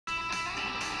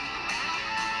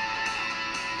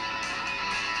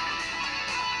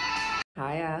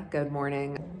Good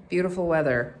morning. Beautiful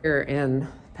weather here in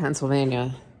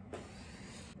Pennsylvania.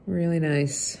 Really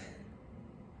nice.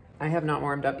 I have not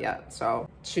warmed up yet, so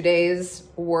today's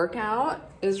workout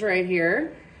is right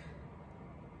here.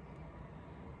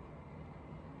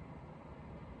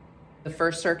 The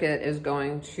first circuit is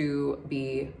going to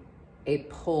be a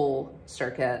pull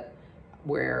circuit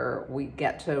where we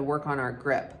get to work on our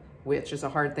grip, which is a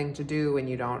hard thing to do when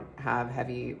you don't have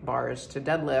heavy bars to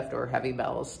deadlift or heavy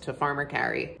bells to farmer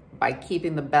carry. By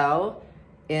keeping the bell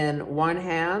in one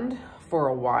hand for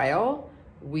a while,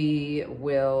 we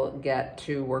will get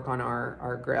to work on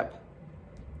our grip.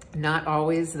 Not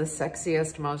always the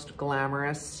sexiest, most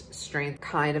glamorous strength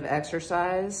kind of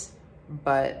exercise,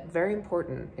 but very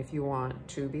important if you want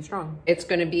to be strong. It's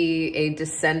gonna be a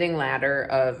descending ladder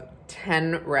of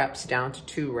 10 reps down to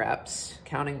 2 reps,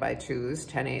 counting by twos,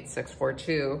 10, 8, 6, 4,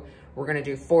 2. We're gonna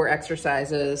do 4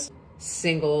 exercises,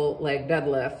 single leg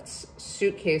deadlifts,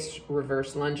 suitcase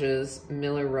reverse lunges,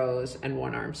 Miller rows, and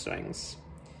 1-arm swings.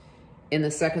 In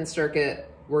the second circuit,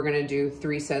 we're gonna do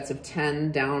 3 sets of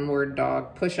 10 downward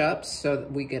dog push-ups so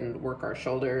that we can work our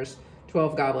shoulders,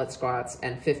 12 goblet squats,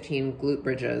 and 15 glute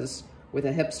bridges with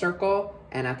a hip circle.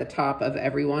 And at the top of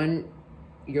every one,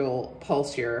 you'll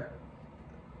pulse your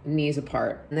knees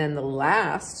apart. And then the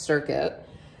last circuit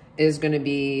is gonna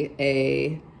be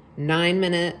a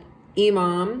 9-minute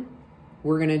EMOM.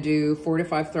 We're gonna do 4 to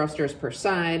 5 thrusters per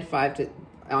side, 5 to,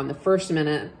 on the first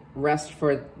minute, rest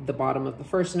for the bottom of the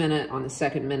first minute. On the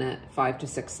second minute, 5 to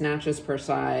 6 snatches per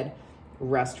side,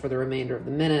 rest for the remainder of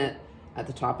the minute. At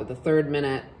the top of the third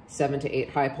minute, 7 to 8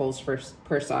 high pulls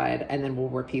per side, and then we'll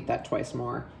repeat that twice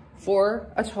more for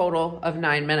a total of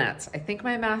 9 minutes. I think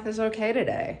my math is okay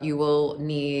today. You will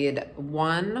need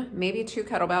 1, maybe 2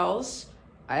 kettlebells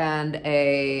and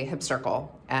a hip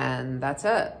circle, and that's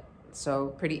it. So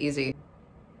pretty easy.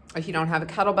 If you don't have a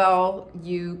kettlebell,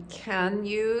 you can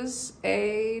use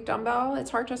a dumbbell. It's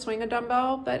hard to swing a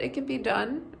dumbbell, but it can be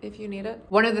done if you need it.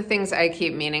 One of the things I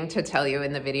keep meaning to tell you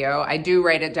in the video, I do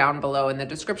write it down below in the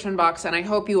description box, and I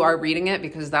hope you are reading it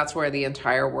because that's where the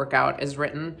entire workout is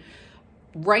written.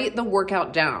 Write the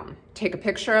workout down. Take a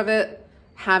picture of it,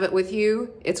 have it with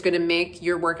you. It's gonna make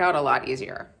your workout a lot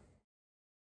easier.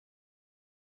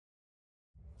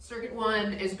 Circuit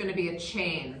 1 is gonna be a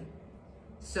chain.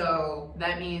 So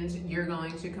that means you're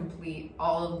going to complete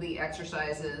all of the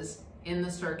exercises in the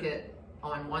circuit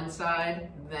on one side,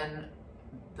 then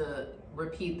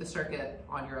repeat the circuit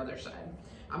on your other side.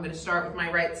 I'm gonna start with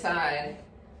my right side.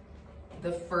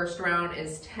 The first round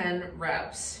is 10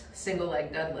 reps, single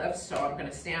leg deadlifts. So I'm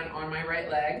gonna stand on my right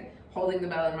leg, holding the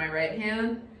bell in my right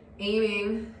hand,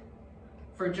 aiming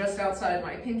for just outside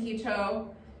my pinky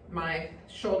toe. My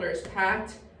shoulder is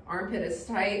packed, armpit is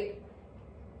tight.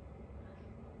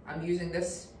 I'm using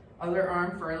this other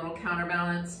arm for a little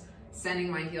counterbalance,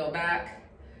 sending my heel back,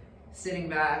 sitting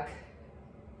back,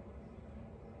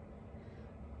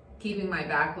 keeping my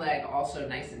back leg also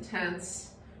nice and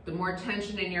tense. The more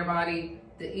tension in your body,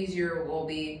 the easier it will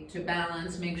be to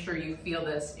balance. Make sure you feel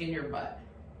this in your butt.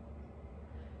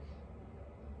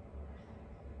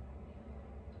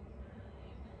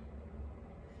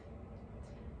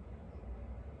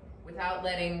 Without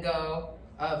letting go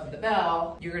of the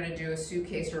bell, you're gonna do a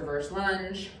suitcase reverse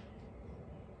lunge.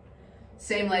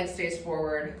 Same leg stays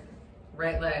forward,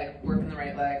 right leg, working the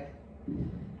right leg.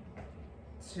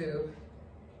 2,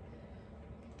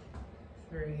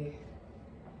 3,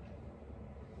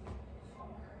 4,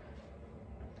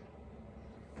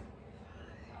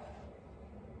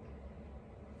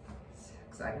 5,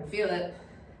 6, I can feel it.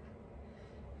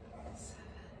 7,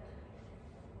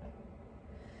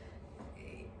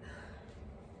 8,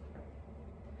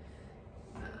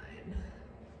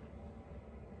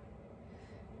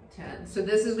 10. So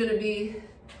this is gonna be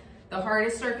the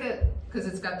hardest circuit because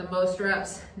it's got the most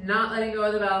reps, not letting go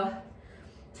of the bell.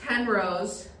 10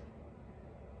 rows.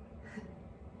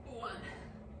 1,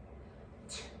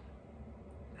 2,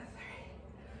 3,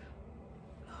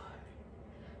 4,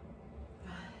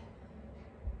 5,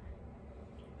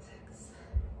 6.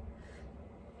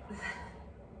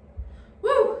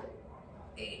 Woo!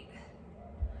 8,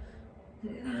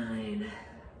 9.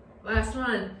 Last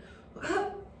one.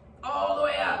 All the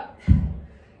way up.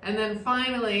 And then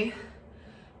finally,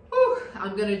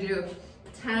 I'm gonna do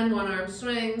 10 1-arm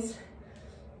swings.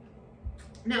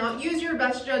 Now, use your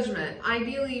best judgment.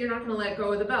 Ideally, you're not gonna let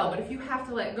go of the bell, but if you have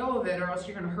to let go of it or else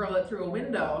you're gonna hurl it through a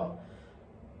window,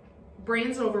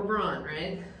 brains over brawn,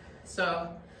 right? So,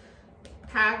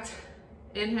 packed,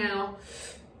 inhale,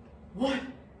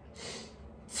 1,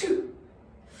 2,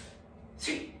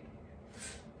 3,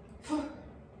 4,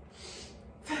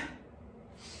 5,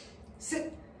 6,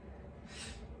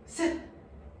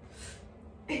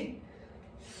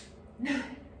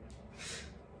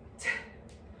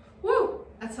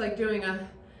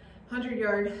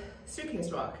 100-yard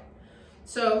suitcase walk.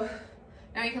 So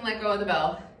now you can let go of the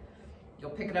bell.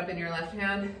 You'll pick it up in your left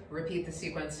hand, repeat the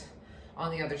sequence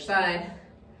on the other side.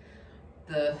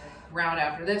 The round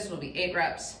after this will be 8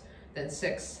 reps, then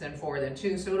 6, then 4, then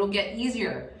 2. So it'll get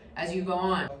easier as you go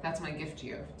on. That's my gift to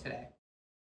you today.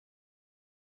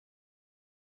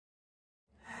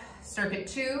 Circuit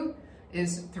 2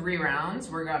 is 3 rounds.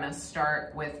 We're gonna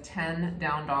start with 10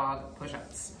 down dog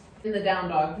push-ups. In the down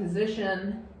dog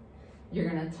position, you're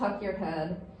gonna tuck your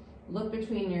head, look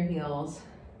between your heels,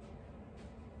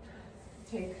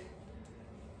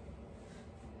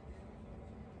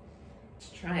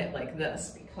 try it like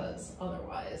this because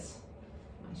otherwise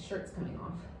my shirt's coming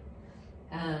off.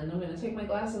 And I'm gonna take my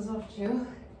glasses off too.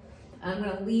 I'm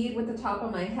gonna lead with the top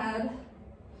of my head.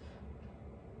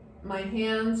 My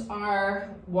hands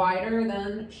are wider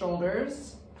than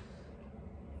shoulders.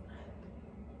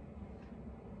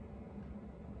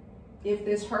 If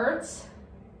this hurts,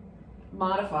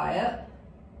 modify it.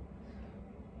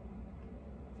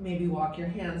 Maybe walk your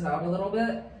hands out a little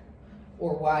bit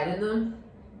or widen them.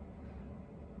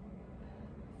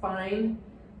 Find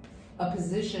a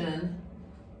position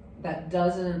that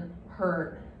doesn't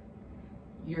hurt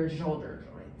your shoulder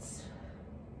joints.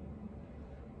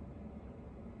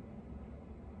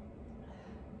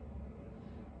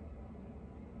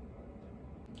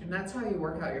 And that's how you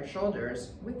work out your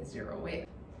shoulders with 0 weight.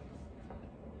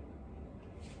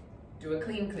 Do a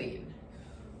clean, clean.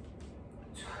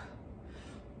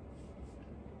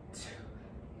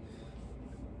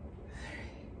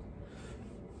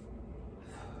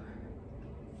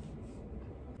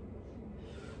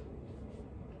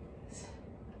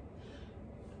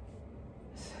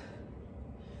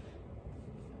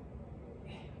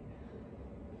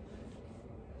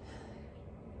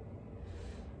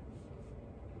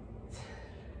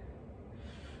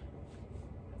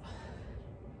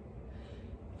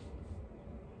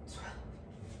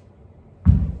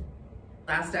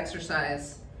 Last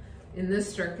exercise in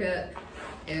this circuit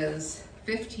is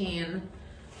 15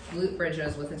 glute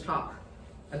bridges with a top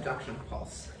abduction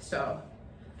pulse. So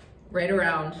right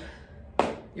around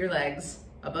your legs,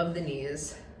 above the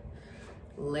knees,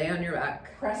 lay on your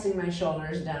back, pressing my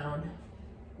shoulders down.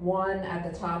 1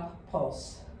 at the top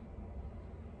pulse,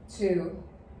 2,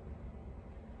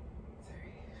 3,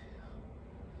 4,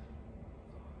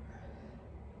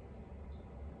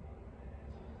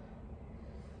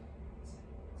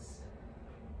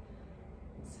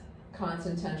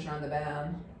 constant tension on the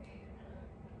band.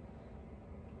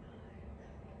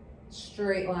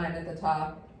 Straight line at the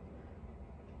top.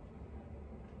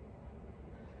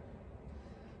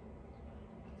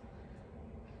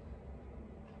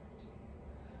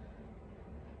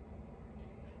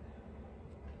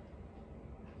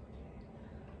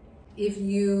 If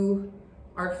you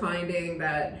are finding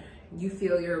that you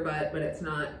feel your butt, but it's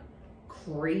not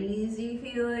crazy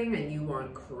feeling and you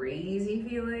want crazy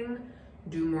feeling,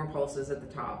 do more pulses at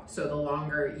the top. So the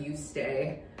longer you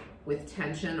stay with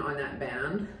tension on that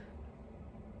band,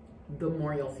 the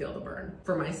more you'll feel the burn.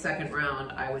 For my second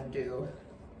round, I would do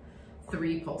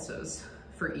 3 pulses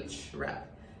for each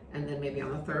rep. And then maybe on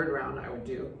the third round, I would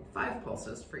do 5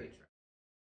 pulses for each rep.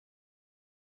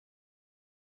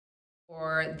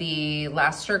 For the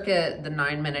last circuit, the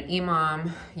 9-minute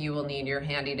EMOM, you will need your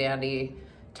handy dandy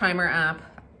timer app.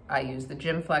 I use the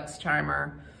Gym Flex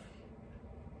timer.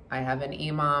 I have an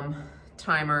EMOM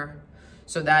timer.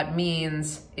 So that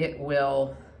means it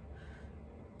will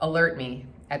alert me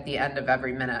at the end of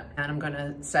every minute. And I'm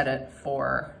gonna set it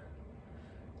for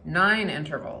 9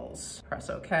 intervals. Press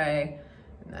OK,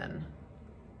 and then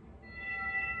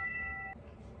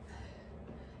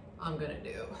I'm gonna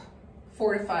do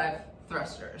 4 to 5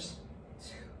 thrusters.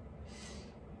 2,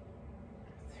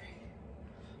 3,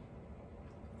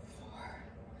 4.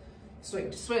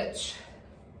 Swing to switch.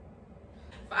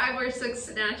 5 or 6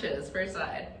 snatches per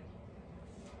side.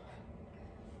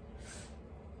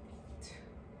 2,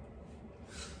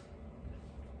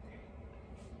 3,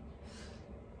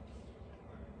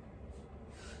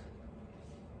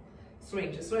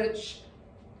 swing to switch.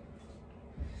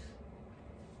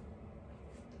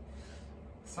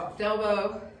 Soft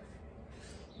elbow.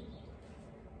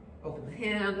 Open the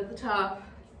hand at the top.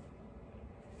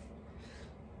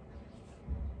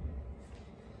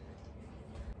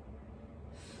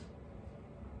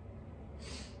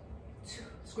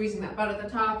 Squeezing that butt at the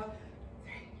top.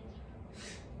 3,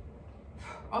 4.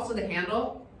 Also the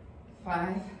handle.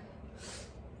 5,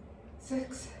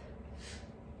 6,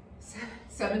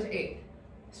 7 to 8.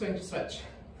 Swing to switch.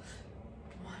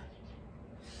 1,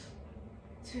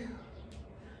 2,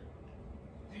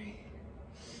 3,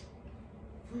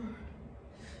 4,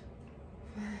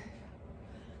 5,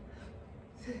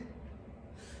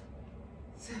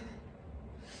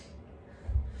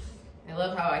 I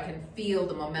love how I can feel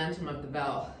the momentum of the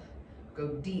bell go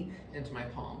deep into my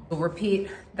palm. We'll repeat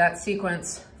that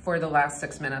sequence for the last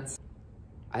 6 minutes.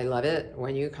 I love it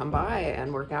when you come by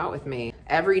and work out with me.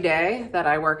 Every day that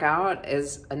I work out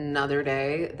is another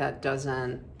day that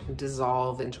doesn't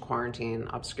dissolve into quarantine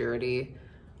obscurity.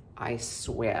 I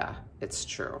swear it's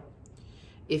true.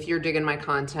 If you're digging my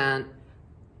content,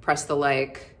 press the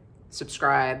like,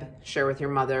 subscribe, share with your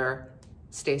mother.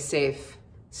 Stay safe,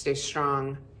 stay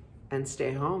strong, and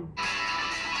stay home.